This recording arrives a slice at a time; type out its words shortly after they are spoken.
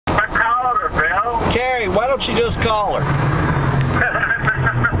Carrie, why don't you just call her?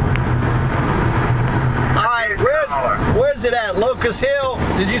 Alright, where's it at? Locust Hill?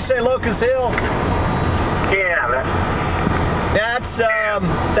 Did you say Locust Hill? Yeah.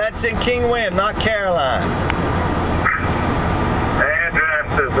 That's in King William, not Caroline. The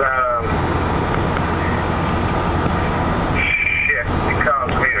address is, shit, he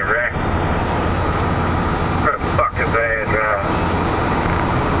calls me direct. What the fuck is the address?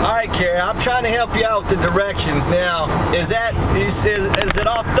 Alright, Carrie, I'm trying to help you out with the directions now. Is it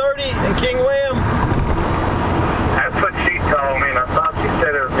off 30 in King William? That's what she told me, and I thought she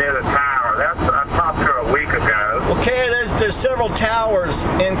said it was near the tower. I talked to her a week ago. Well, Carrie, there's several towers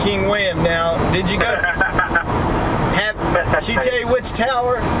in King William now. Did you go? She tell you which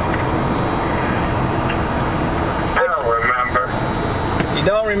tower? I don't remember. You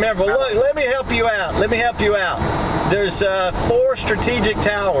don't remember? Well, look, let me help you out. There's 4 strategic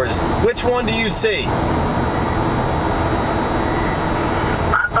towers. Which one do you see?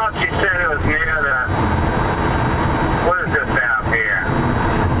 I thought she said it was near the... What is this out here?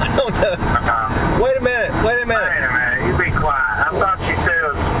 I don't know. Wait a minute. Wait a minute, you be quiet. I thought she said it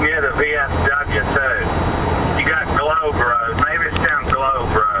was near the VFW too. You got Globe Road. Maybe it's down Globe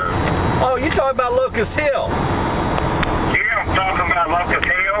Road. Oh, you talking about Locust Hill? Yeah, I'm talking about Locust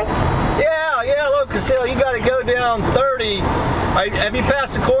Hill. Yeah, Locust Hill. You got to go down 30. Have you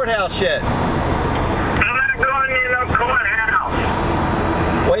passed the courthouse yet? I'm not going near no courthouse.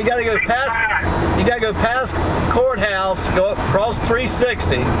 Well, you got to go past. You got to go past courthouse. Go across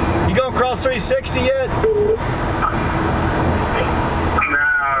 360. You going across 360 yet?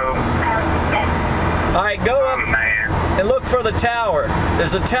 No. All right, go up and look for the tower.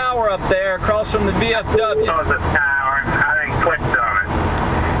 There's a tower up there across from the VFW. There's a tower. I didn't click on it.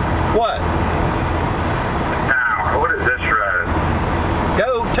 What? The tower. What is this road?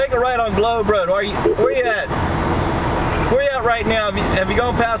 Go take a right on Globe Road. Where you at? Where you at right now? Have you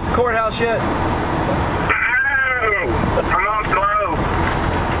gone past the courthouse yet? No! I'm on Globe.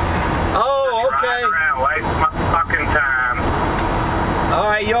 Oh, okay. Waste my fucking time. All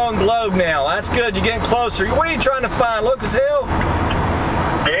right, you're on Globe now. That's good. You're getting closer. What are you trying to find? Locust Hill?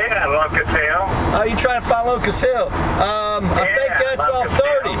 Yeah, Locust Hill. Oh, you trying to find Locust Hill? I think that's off 30.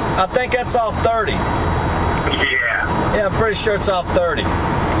 I think that's off 30. Yeah. Yeah, I'm pretty sure it's off 30. Man,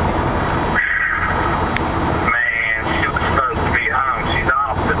 she was supposed to be home. She's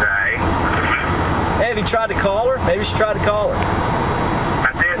off today. Hey, have you tried to call her? Maybe she tried to call her.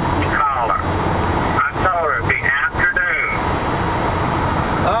 I didn't call her. I told her it'd be afternoon.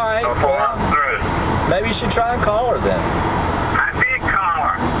 All right. Before I'm through. Maybe you should try and call her then. I did call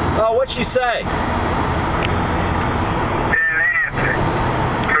her. Oh, what'd she say? Didn't answer.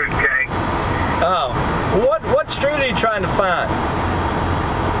 Fruitcake. Oh, what street are you trying to find?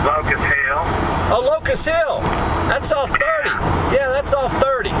 Locust Hill. Oh, Locust Hill. That's off 30. Yeah, that's off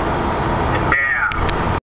 30.